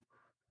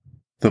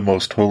The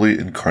Most Holy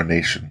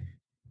Incarnation,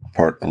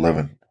 Part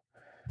 11.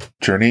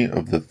 Journey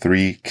of the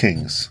Three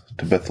Kings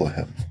to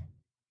Bethlehem.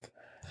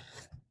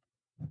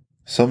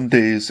 Some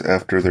days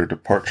after their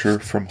departure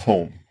from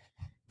home,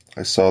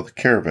 I saw the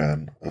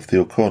caravan of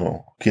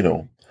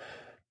Theokono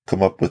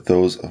come up with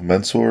those of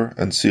Mensor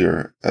and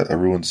Seir at a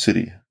ruined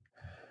city.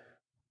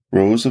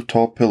 Rows of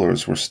tall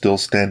pillars were still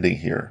standing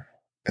here,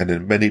 and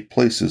in many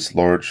places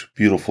large,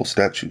 beautiful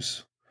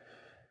statues.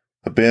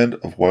 A band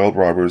of wild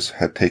robbers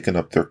had taken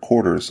up their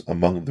quarters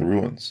among the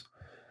ruins.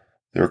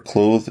 They were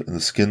clothed in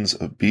the skins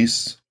of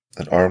beasts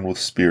and armed with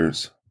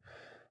spears.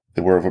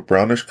 They were of a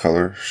brownish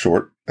color,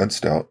 short and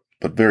stout,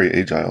 but very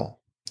agile.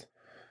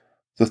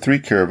 The three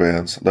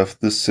caravans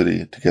left this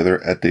city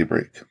together at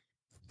daybreak,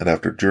 and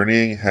after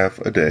journeying half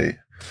a day,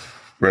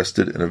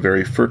 rested in a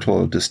very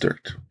fertile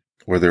district,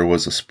 where there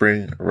was a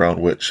spring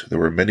around which there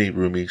were many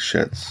roomy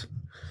sheds.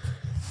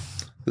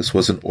 This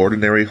was an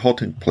ordinary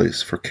halting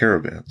place for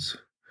caravans.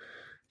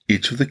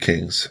 Each of the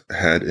kings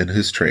had in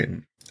his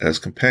train, as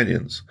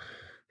companions,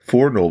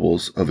 4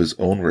 nobles of his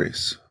own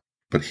race,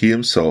 but he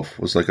himself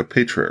was like a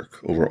patriarch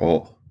over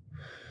all.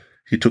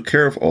 He took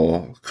care of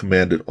all,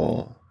 commanded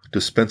all,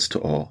 dispensed to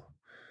all.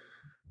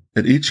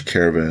 In each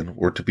caravan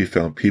were to be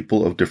found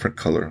people of different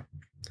color.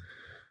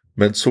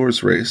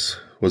 Mensor's race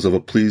was of a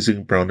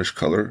pleasing brownish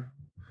color,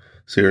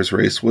 Seir's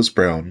race was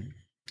brown,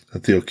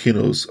 and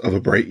Theokono's of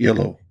a bright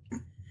yellow.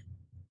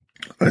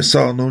 I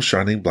saw no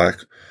shining black,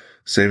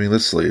 saving the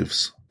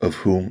slaves, of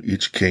whom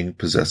each king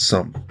possessed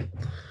some.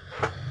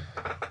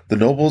 The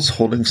nobles,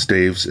 holding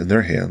staves in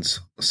their hands,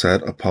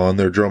 sat upon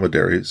their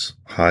dromedaries,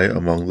 high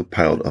among the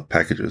piled-up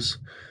packages,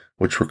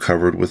 which were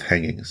covered with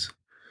hangings.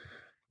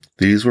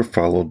 These were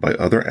followed by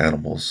other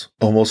animals,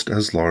 almost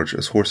as large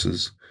as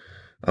horses,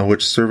 on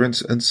which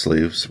servants and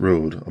slaves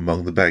rode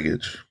among the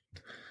baggage.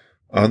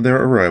 On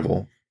their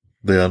arrival,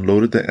 they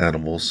unloaded the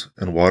animals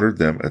and watered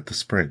them at the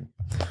spring.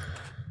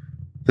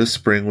 This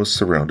spring was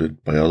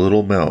surrounded by a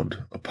little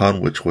mound,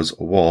 upon which was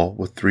a wall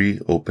with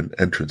 3 open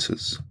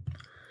entrances.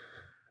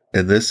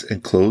 In this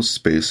enclosed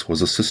space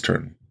was a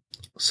cistern,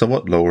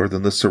 somewhat lower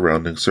than the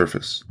surrounding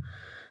surface.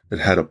 It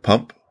had a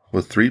pump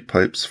with 3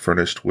 pipes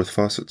furnished with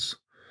faucets.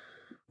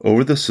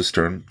 Over the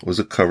cistern was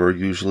a cover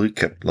usually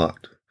kept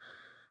locked,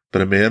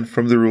 but a man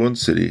from the ruined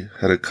city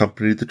had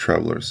accompanied the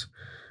travelers,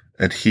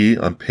 and he,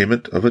 on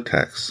payment of a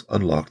tax,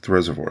 unlocked the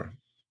reservoir.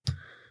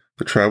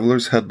 The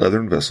travelers had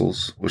leathern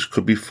vessels, which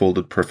could be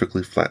folded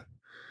perfectly flat.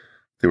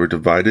 They were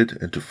divided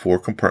into 4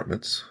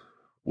 compartments,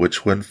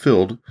 which, when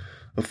filled,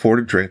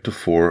 afforded drink to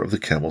 4 of the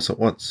camels at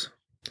once.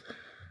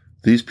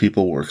 These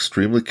people were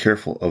extremely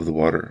careful of the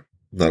water.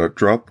 Not a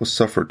drop was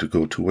suffered to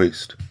go to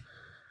waste.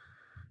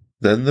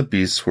 Then the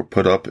beasts were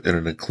put up in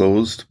an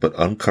enclosed but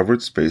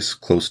uncovered space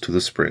close to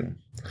the spring,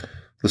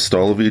 the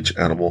stall of each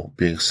animal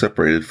being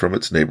separated from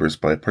its neighbors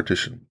by a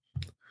partition.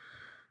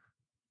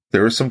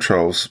 There were some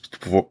troughs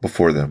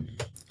before them,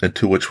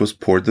 into which was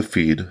poured the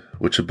feed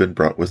which had been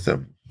brought with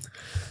them.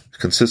 It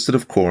consisted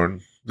of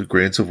corn, the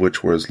grains of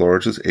which were as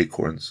large as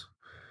acorns.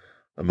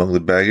 Among the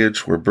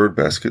baggage were bird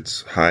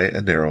baskets, high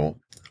and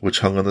narrow, which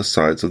hung on the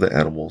sides of the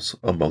animals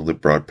among the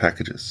broad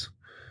packages.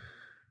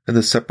 In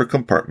the separate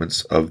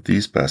compartments of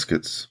these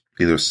baskets,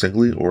 either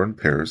singly or in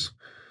pairs,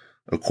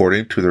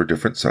 according to their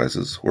different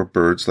sizes, were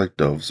birds like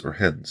doves or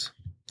hens.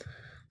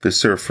 They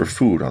served for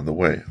food on the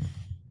way.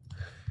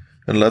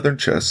 In leathern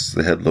chests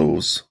they had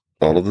loaves,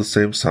 all of the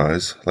same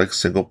size, like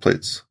single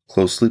plates,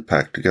 closely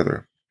packed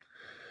together.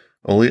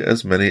 Only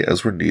as many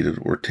as were needed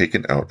were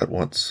taken out at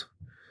once.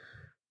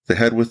 They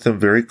had with them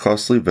very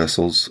costly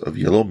vessels of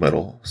yellow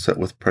metal set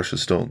with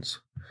precious stones.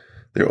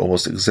 They are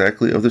almost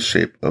exactly of the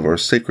shape of our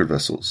sacred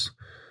vessels,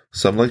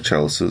 some like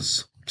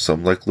chalices,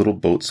 some like little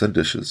boats and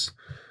dishes,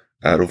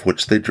 out of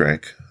which they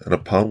drank, and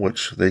upon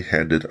which they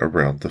handed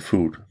around the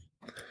food.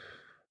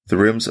 The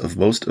rims of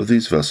most of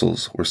these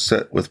vessels were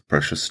set with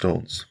precious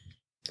stones.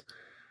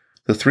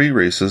 The 3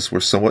 races were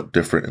somewhat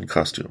different in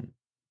costume.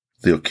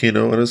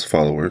 Theokono and his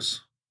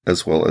followers,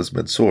 as well as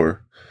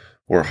Mensor,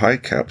 wore high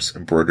caps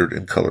embroidered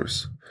in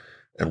colors,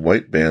 and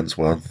white bands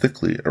wound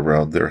thickly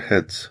around their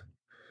heads.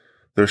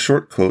 Their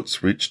short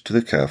coats reached to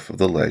the calf of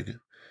the leg,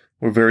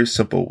 were very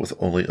simple with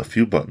only a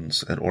few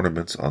buttons and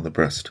ornaments on the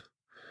breast.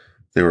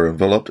 They were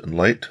enveloped in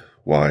light,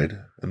 wide,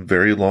 and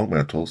very long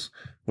mantles,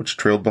 which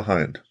trailed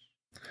behind.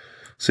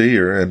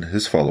 Seir and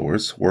his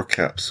followers wore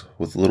caps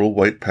with little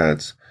white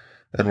pads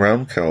and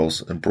round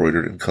cowls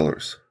embroidered in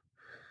colors.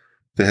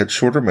 They had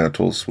shorter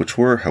mantles, which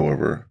were,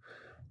 however,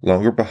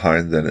 longer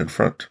behind than in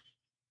front.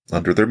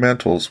 Under their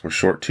mantles were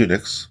short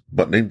tunics,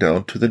 buttoning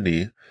down to the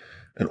knee,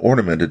 and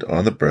ornamented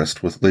on the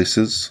breast with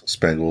laces,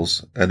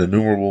 spangles, and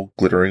innumerable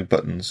glittering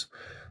buttons,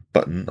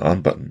 button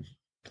on button.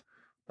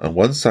 On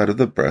one side of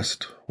the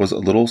breast was a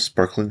little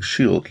sparkling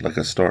shield like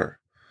a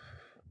star.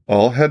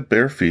 All had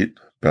bare feet,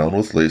 bound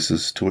with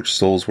laces to which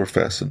soles were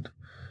fastened.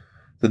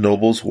 The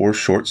nobles wore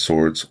short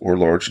swords or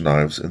large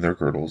knives in their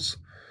girdles,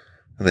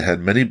 and they had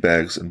many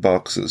bags and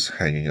boxes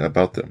hanging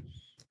about them.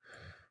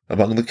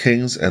 Among the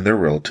kings and their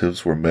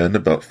relatives were men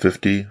about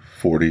 50,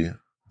 40,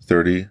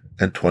 30,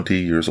 and 20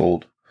 years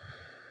old.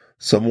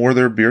 Some wore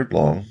their beard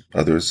long,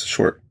 others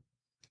short.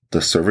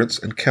 The servants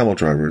and camel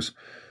drivers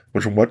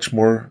were much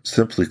more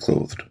simply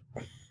clothed.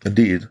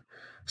 Indeed,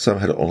 some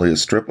had only a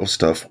strip of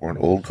stuff or an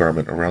old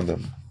garment around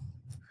them.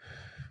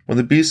 When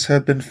the beasts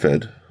had been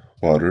fed,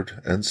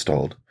 watered, and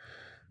stalled,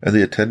 and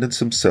the attendants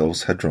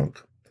themselves had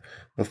drunk,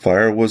 a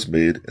fire was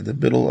made in the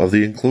middle of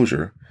the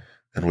enclosure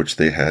in which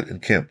they had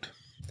encamped.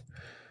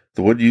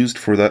 The wood used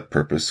for that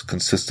purpose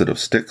consisted of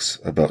sticks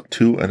about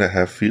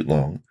 2.5 feet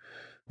long,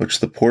 which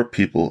the poor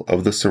people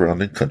of the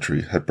surrounding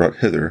country had brought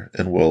hither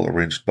in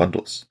well-arranged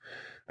bundles,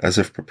 as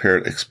if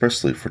prepared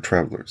expressly for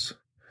travelers.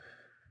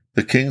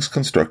 The kings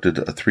constructed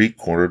a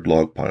 3-cornered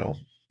log pile,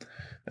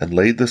 and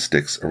laid the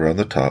sticks around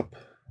the top,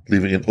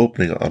 leaving an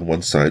opening on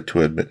one side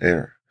to admit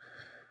air.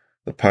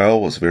 The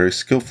pile was very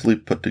skillfully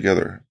put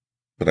together,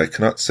 but I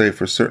cannot say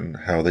for certain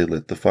how they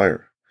lit the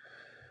fire.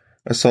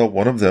 I saw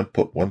one of them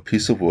put one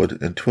piece of wood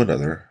into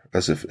another,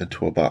 as if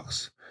into a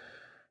box,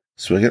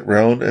 swing it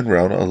round and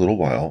round a little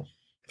while,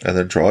 and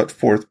then draw it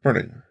forth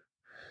burning.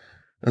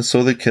 And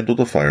so they kindled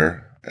a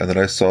fire, and then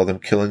I saw them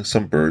killing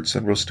some birds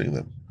and roasting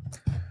them.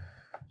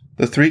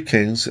 The 3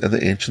 kings and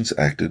the ancients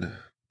acted,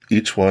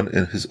 each one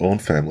in his own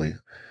family,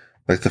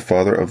 like the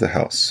father of the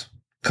house,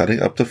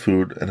 cutting up the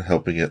food and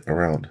helping it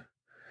around.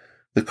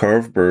 The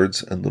carved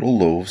birds and little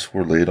loaves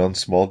were laid on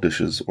small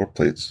dishes or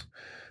plates,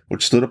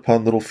 which stood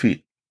upon little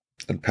feet,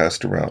 and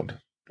passed around,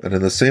 and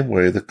in the same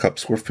way the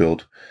cups were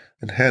filled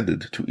and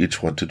handed to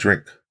each one to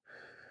drink.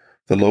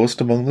 The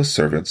lowest among the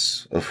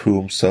servants, of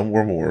whom some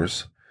were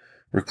Moors,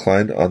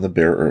 reclined on the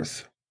bare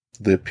earth.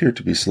 They appeared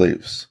to be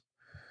slaves.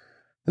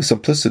 The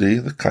simplicity,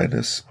 the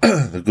kindness,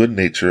 the good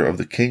nature of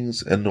the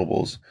kings and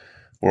nobles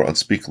were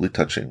unspeakably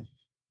touching.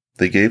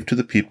 They gave to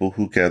the people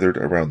who gathered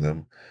around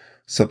them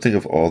something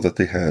of all that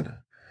they had.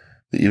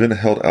 They even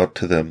held out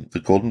to them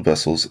the golden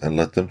vessels and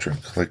let them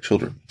drink like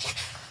children.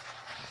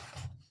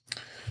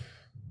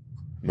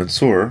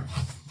 Mansur,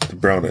 the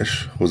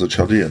brownish, was a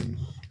Chaldean.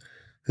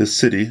 His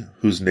city,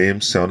 whose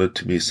name sounded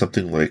to me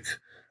something like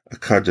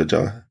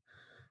Akajaja,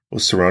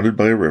 was surrounded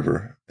by a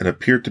river and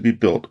appeared to be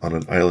built on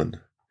an island.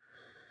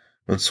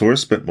 Mansur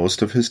spent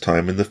most of his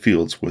time in the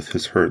fields with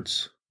his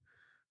herds.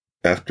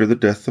 After the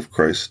death of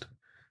Christ,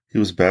 he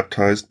was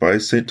baptized by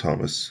St.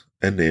 Thomas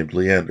and named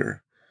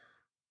Leander.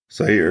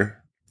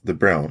 Zaire, the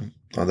brown,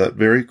 on that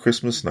very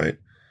Christmas night,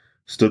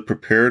 stood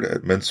prepared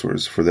at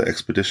Mansur's for the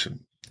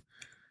expedition.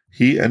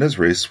 He and his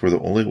race were the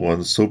only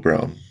ones so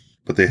brown,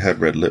 but they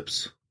had red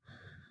lips.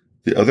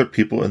 The other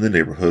people in the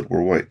neighborhood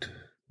were white.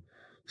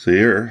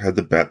 Zaire had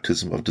the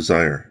baptism of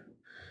desire.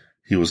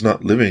 He was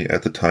not living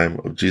at the time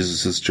of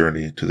Jesus'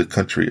 journey to the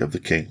country of the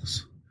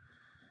kings.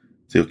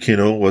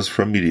 Theochino was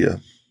from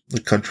Media, the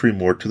country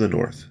more to the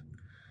north.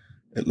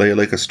 It lay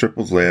like a strip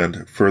of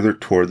land further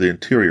toward the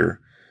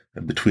interior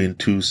and between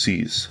 2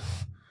 seas.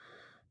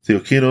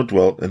 Theochino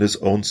dwelt in his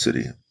own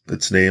city.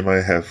 Its name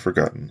I have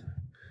forgotten.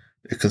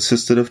 It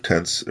consisted of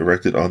tents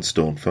erected on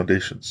stone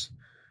foundations.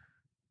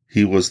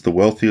 He was the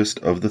wealthiest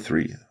of the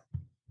 3.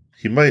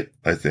 He might,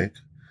 I think,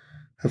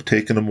 have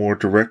taken a more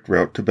direct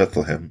route to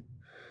Bethlehem,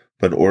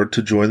 but in order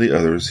to join the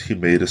others he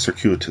made a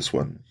circuitous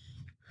one.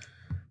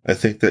 I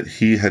think that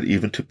he had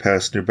even to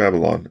pass near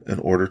Babylon in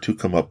order to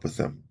come up with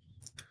them.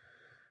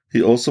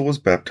 He also was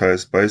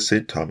baptized by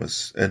St.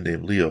 Thomas and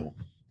named Leo.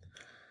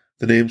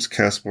 The names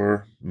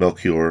Caspar,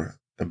 Melchior,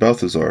 and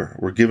Balthazar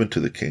were given to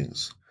the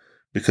kings,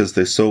 because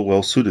they so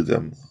well suited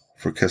them,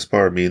 for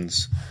Caspar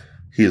means,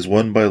 he is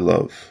won by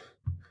love.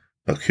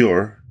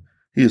 Melchior,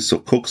 he is so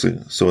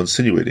coaxing, so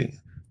insinuating,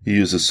 he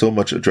uses so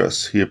much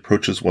address, he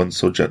approaches one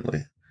so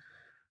gently.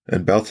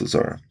 And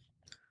Balthazar,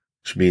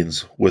 which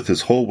means, with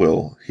his whole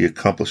will, he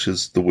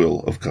accomplishes the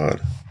will of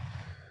God.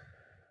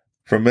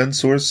 From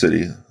Mansur's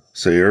city,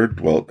 Zaire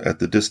dwelt at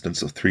the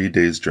distance of 3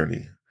 days'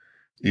 journey,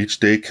 each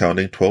day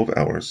counting 12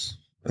 hours,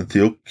 and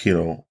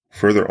Theochino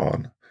further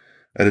on,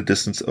 at a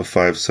distance of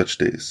 5 such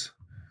days.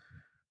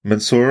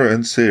 Mansur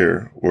and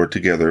Zaire were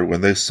together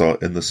when they saw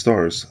in the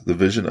stars the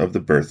vision of the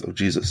birth of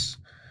Jesus,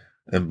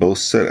 and both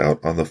set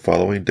out on the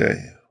following day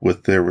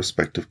with their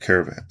respective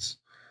caravans.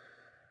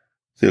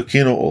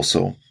 Theochino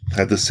also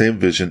had the same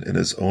vision in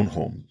his own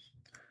home,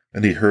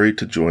 and he hurried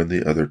to join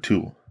the other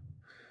 2.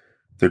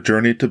 Their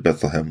journey to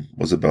Bethlehem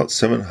was about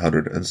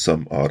 700 and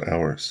some odd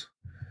hours.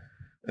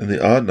 In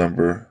the odd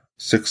number,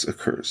 6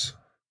 occurs.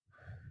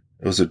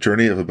 It was a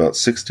journey of about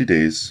 60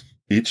 days,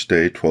 each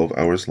day 12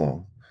 hours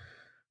long,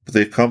 but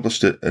they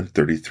accomplished it in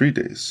 33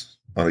 days,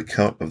 on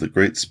account of the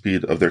great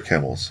speed of their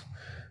camels,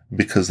 and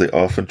because they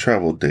often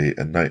traveled day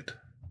and night.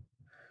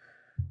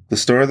 The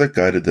star that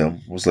guided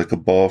them was like a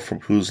ball from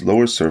whose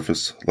lower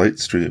surface light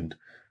streamed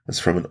as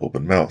from an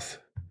open mouth.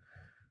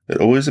 It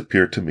always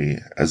appeared to me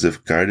as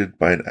if guided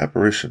by an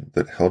apparition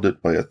that held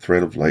it by a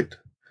thread of light.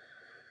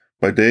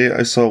 By day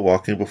I saw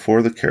walking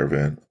before the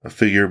caravan a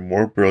figure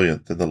more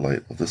brilliant than the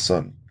light of the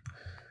sun.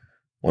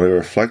 When I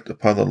reflect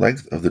upon the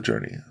length of the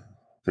journey,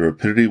 the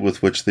rapidity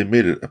with which they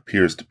made it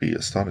appears to be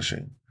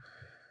astonishing.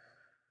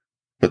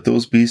 But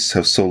those beasts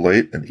have so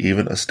light and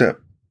even a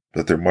step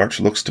that their march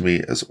looks to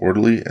me as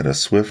orderly and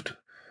as swift,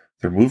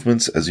 their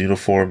movements as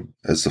uniform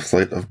as the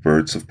flight of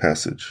birds of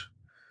passage.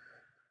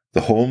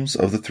 The homes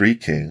of the three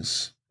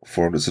kings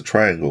formed as a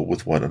triangle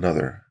with one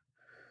another.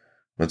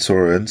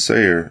 Mansour and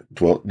Seir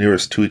dwelt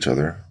nearest to each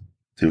other.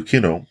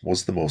 Theochino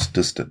was the most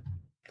distant.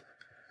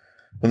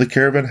 When the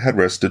caravan had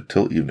rested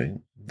till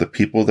evening, the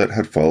people that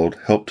had followed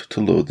helped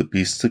to load the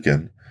beasts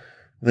again,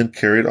 and then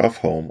carried off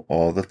home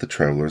all that the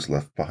travelers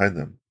left behind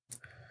them.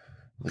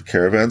 The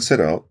caravan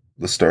set out.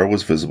 The star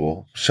was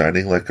visible,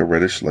 shining like a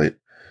reddish light,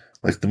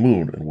 like the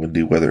moon in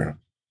windy weather.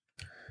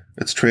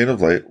 Its train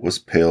of light was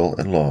pale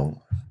and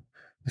long.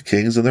 The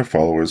kings and their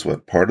followers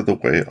went part of the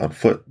way on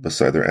foot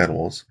beside their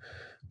animals,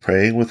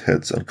 praying with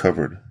heads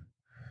uncovered.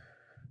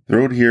 The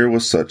road here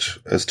was such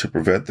as to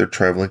prevent their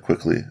traveling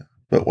quickly,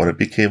 but when it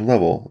became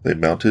level, they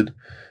mounted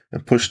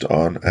and pushed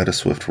on at a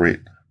swift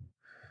rate.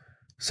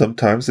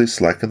 Sometimes they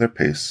slackened their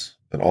pace,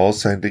 and all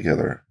sang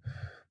together,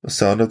 the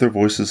sound of their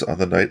voices on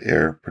the night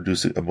air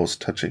producing a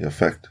most touching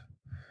effect.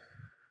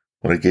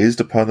 When I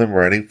gazed upon them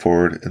riding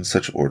forward in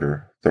such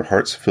order, their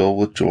hearts filled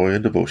with joy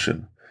and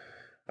devotion,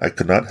 I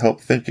could not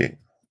help thinking,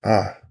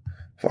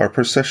 if our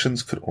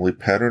processions could only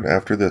pattern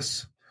after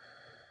this.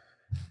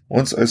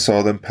 Once I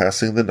saw them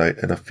passing the night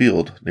in a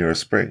field near a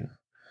spring.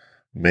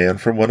 A man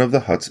from one of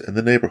the huts in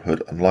the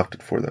neighborhood unlocked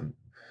it for them.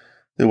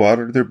 They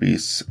watered their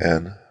beasts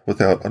and,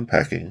 without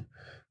unpacking,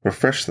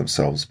 refreshed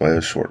themselves by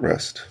a short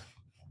rest.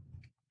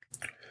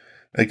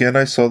 Again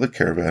I saw the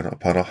caravan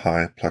upon a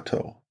high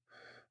plateau.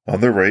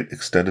 On their right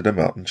extended a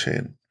mountain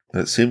chain,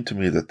 and it seemed to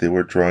me that they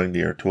were drawing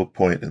near to a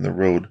point in the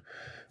road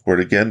where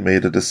it again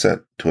made a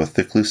descent to a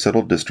thickly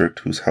settled district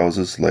whose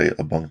houses lay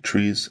among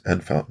trees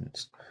and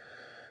fountains.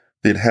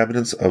 The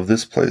inhabitants of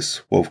this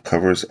place wove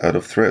covers out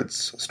of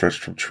threads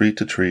stretched from tree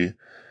to tree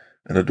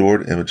and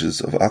adored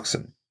images of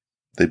oxen.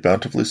 They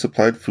bountifully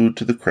supplied food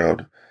to the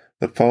crowd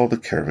that followed the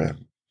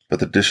caravan, but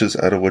the dishes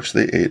out of which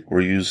they ate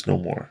were used no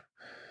more.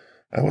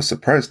 I was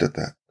surprised at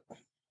that.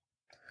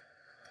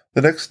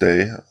 The next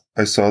day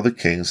I saw the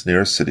kings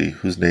near a city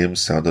whose name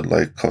sounded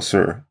like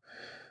Qasr,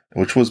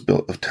 which was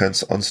built of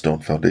tents on stone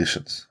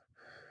foundations.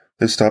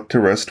 They stopped to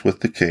rest with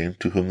the king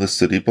to whom the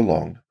city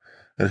belonged,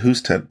 and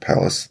whose tent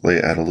palace lay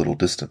at a little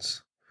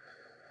distance.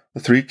 The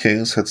three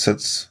kings had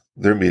since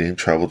their meeting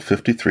traveled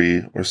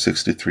 53 or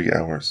 63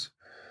 hours.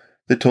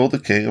 They told the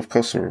king of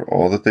Qasr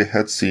all that they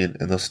had seen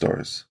in the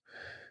stars.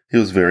 He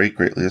was very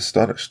greatly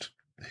astonished.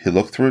 He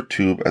looked through a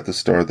tube at the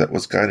star that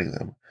was guiding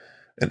them,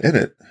 and in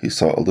it he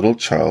saw a little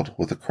child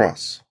with a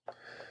cross.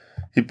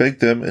 He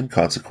begged them, in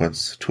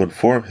consequence, to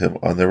inform him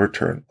on their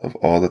return of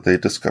all that they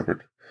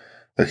discovered,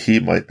 that he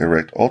might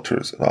erect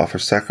altars and offer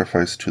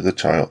sacrifice to the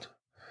child.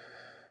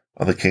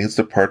 On the king's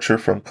departure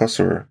from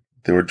Qasr,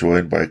 they were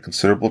joined by a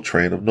considerable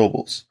train of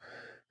nobles,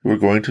 who were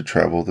going to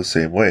travel the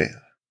same way.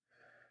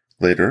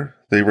 Later,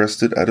 they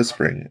rested at a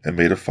spring and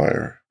made a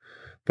fire,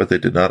 but they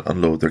did not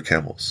unload their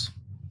camels.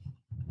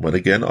 When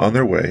again on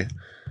their way,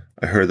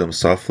 I heard them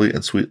softly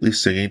and sweetly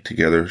singing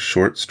together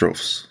short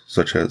strophes,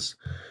 such as,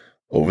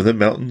 "Over the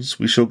mountains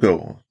we shall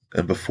go,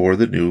 and before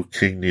the new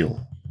king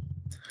kneel."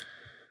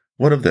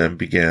 One of them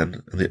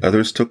began, and the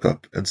others took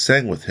up and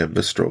sang with him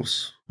the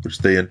strophes, which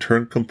they in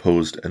turn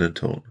composed and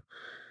intoned.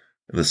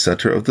 In the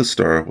center of the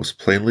star was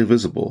plainly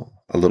visible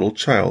a little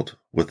child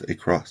with a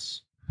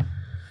cross.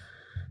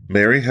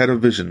 Mary had a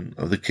vision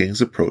of the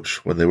king's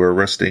approach when they were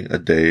resting a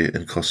day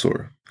in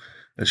Qasr,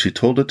 and she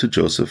told it to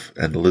Joseph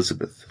and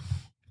Elizabeth.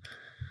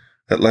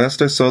 At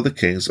last I saw the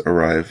kings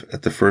arrive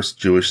at the first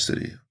Jewish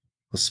city,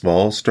 a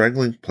small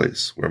straggling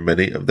place where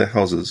many of the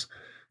houses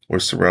were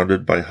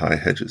surrounded by high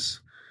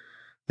hedges.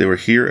 They were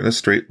here in a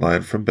straight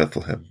line from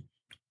Bethlehem,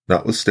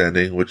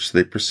 notwithstanding which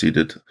they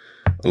proceeded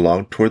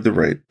along toward the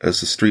right as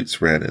the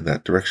streets ran in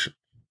that direction.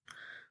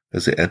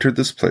 As they entered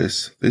this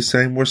place, they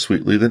sang more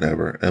sweetly than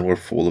ever and were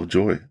full of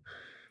joy,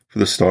 for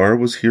the star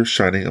was here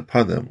shining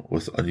upon them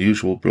with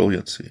unusual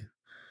brilliancy,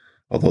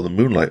 although the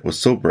moonlight was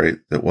so bright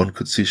that one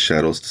could see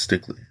shadows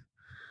distinctly.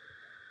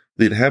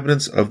 The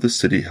inhabitants of the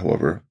city,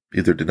 however,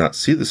 either did not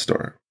see the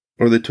star,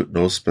 or they took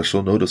no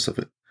special notice of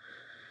it.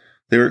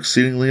 They were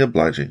exceedingly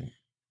obliging.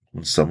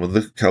 When some of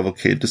the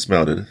cavalcade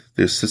dismounted,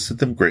 they assisted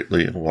them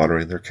greatly in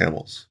watering their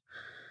camels.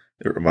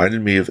 It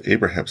reminded me of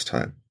Abraham's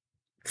time,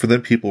 for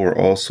then people were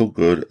all so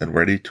good and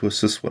ready to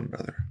assist one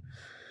another.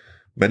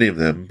 Many of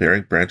them,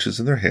 bearing branches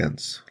in their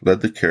hands,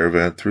 led the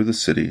caravan through the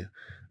city,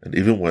 and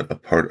even went a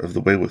part of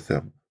the way with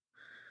them.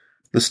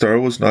 The star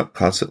was not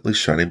constantly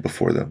shining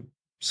before them.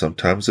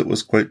 Sometimes it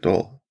was quite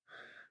dull.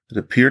 It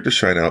appeared to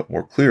shine out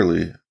more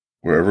clearly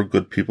wherever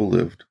good people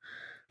lived,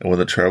 and when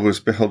the travelers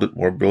beheld it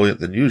more brilliant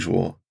than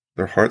usual,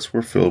 their hearts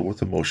were filled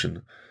with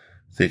emotion,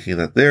 thinking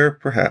that there,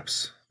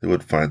 perhaps, they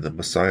would find the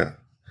Messiah.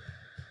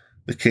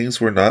 The kings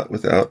were not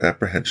without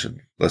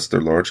apprehension, lest their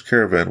large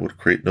caravan would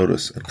create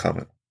notice and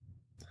comment.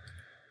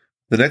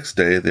 The next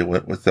day they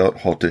went without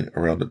halting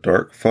around a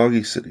dark,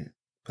 foggy city,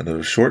 and at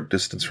a short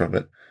distance from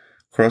it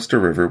crossed a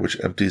river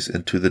which empties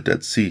into the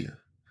Dead Sea.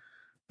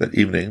 That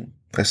evening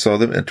I saw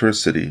them enter a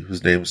city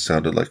whose name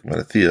sounded like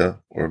Manathea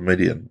or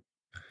Midian.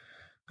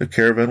 The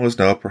caravan was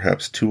now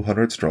perhaps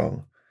 200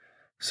 strong,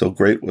 So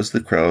great was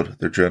the crowd,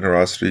 their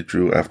generosity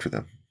drew after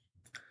them.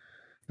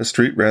 A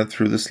street ran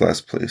through this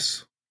last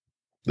place,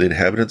 the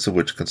inhabitants of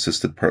which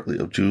consisted partly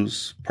of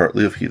Jews,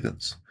 partly of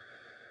heathens.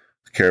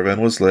 The caravan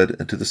was led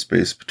into the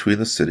space between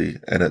the city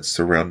and its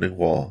surrounding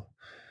wall,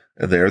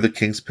 and there the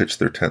kings pitched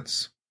their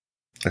tents.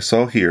 I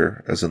saw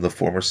here, as in the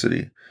former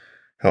city,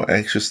 how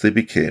anxious they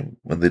became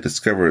when they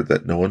discovered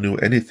that no one knew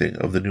anything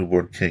of the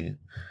newborn king,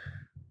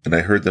 and I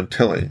heard them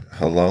telling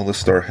how long the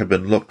star had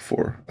been looked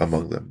for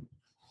among them.